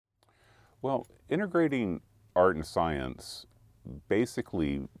Well, integrating art and science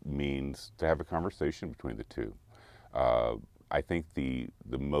basically means to have a conversation between the two. Uh, I think the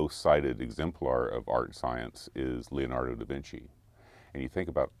most cited exemplar of art and science is Leonardo da Vinci. And you think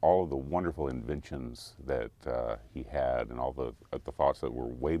about all of the wonderful inventions that he had and all the thoughts that were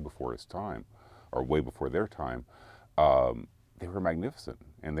way before his time or way before their time, um, they were magnificent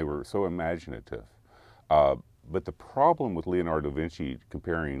and they were so imaginative. Uh, but the problem with Leonardo da Vinci,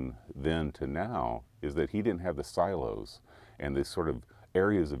 comparing then to now, is that he didn't have the silos and the sort of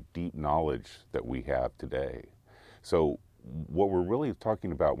areas of deep knowledge that we have today. So, what we're really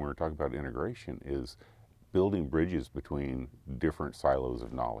talking about when we're talking about integration is building bridges between different silos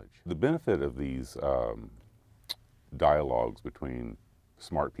of knowledge. The benefit of these dialogues between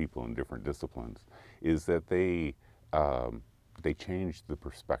smart people in different disciplines is that they change the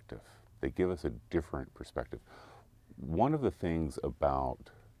perspective. They give us a different perspective. One of the things about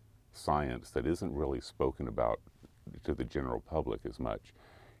science that isn't really spoken about to the general public as much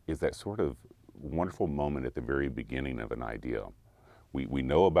is that sort of wonderful moment at the very beginning of an idea. We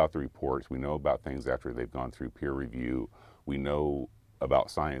know about the reports, we know about things after they've gone through peer review, we know about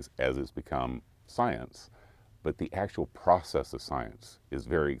science as it's become science, but the actual process of science is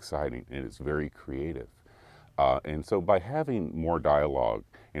very exciting and it's very creative. And so by having more dialogue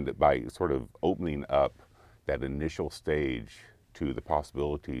and by sort of opening up that initial stage to the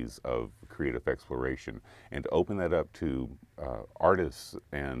possibilities of creative exploration and to open that up to artists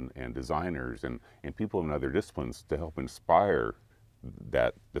and designers and people in other disciplines to help inspire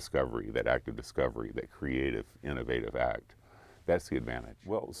that discovery, that active discovery, that creative, innovative act. That's the advantage.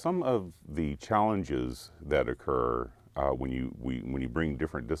 Well, some of the challenges that occur when you bring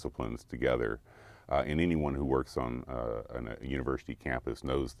different disciplines together, and anyone who works on a university campus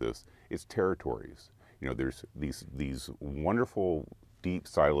knows this, it's territories. You know, there's these wonderful deep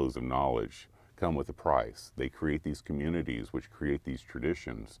silos of knowledge come with a price. They create these communities which create these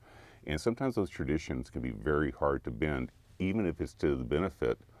traditions, and sometimes those traditions can be very hard to bend, even if it's to the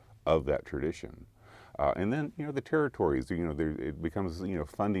benefit of that tradition. And then, you know, the territories, you know, it becomes, you know,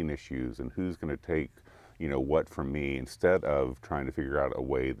 funding issues and who's going to take, you know, what from me, instead of trying to figure out a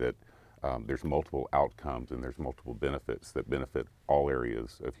way that there's multiple outcomes and there's multiple benefits that benefit all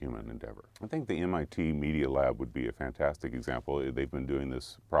areas of human endeavor. I think the MIT Media Lab would be a fantastic example. They've been doing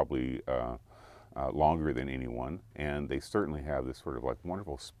this probably longer than anyone, and they certainly have this sort of like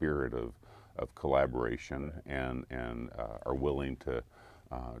wonderful spirit of collaboration and are willing to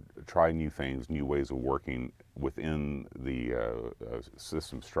try new things, new ways of working within the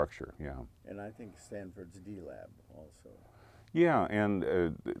system structure. Yeah. And I think Stanford's D Lab also. Yeah,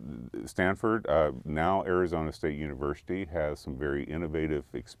 and Stanford, now Arizona State University, has some very innovative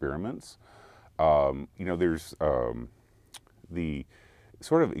experiments. You know, there's the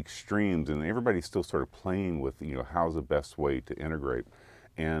sort of extremes, and everybody's still sort of playing with, you know, how's the best way to integrate.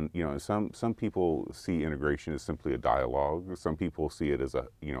 And you know, some people see integration as simply a dialogue. Some people see it as a,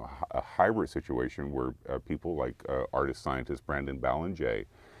 you know, a hybrid situation where people like artist scientist Brandon Ballinger,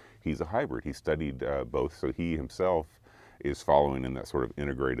 he's a hybrid. He studied both, so he himself is following in that sort of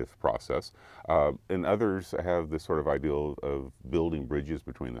integrative process. And others have this sort of ideal of building bridges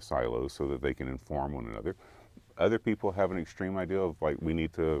between the silos so that they can inform one another. Other people have an extreme idea of like we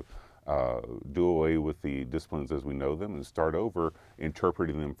need to do away with the disciplines as we know them and start over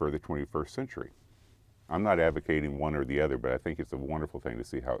interpreting them for the 21st century. I'm not advocating one or the other, but I think it's a wonderful thing to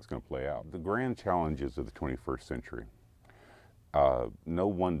see how it's going to play out. The grand challenges of the 21st century, no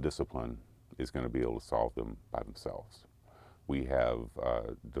one discipline is going to be able to solve them by themselves. We have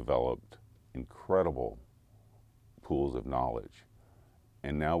developed incredible pools of knowledge,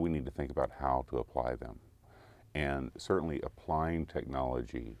 and now we need to think about how to apply them. And certainly applying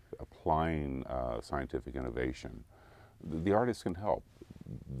technology, applying scientific innovation, the artists can help.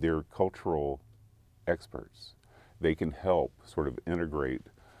 They're cultural experts. They can help sort of integrate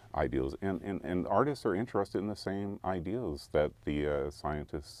ideals. And artists are interested in the same ideals that the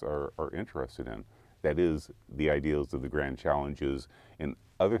scientists are interested in. That is, the ideals of the grand challenges and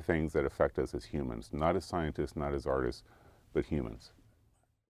other things that affect us as humans, not as scientists, not as artists, but humans.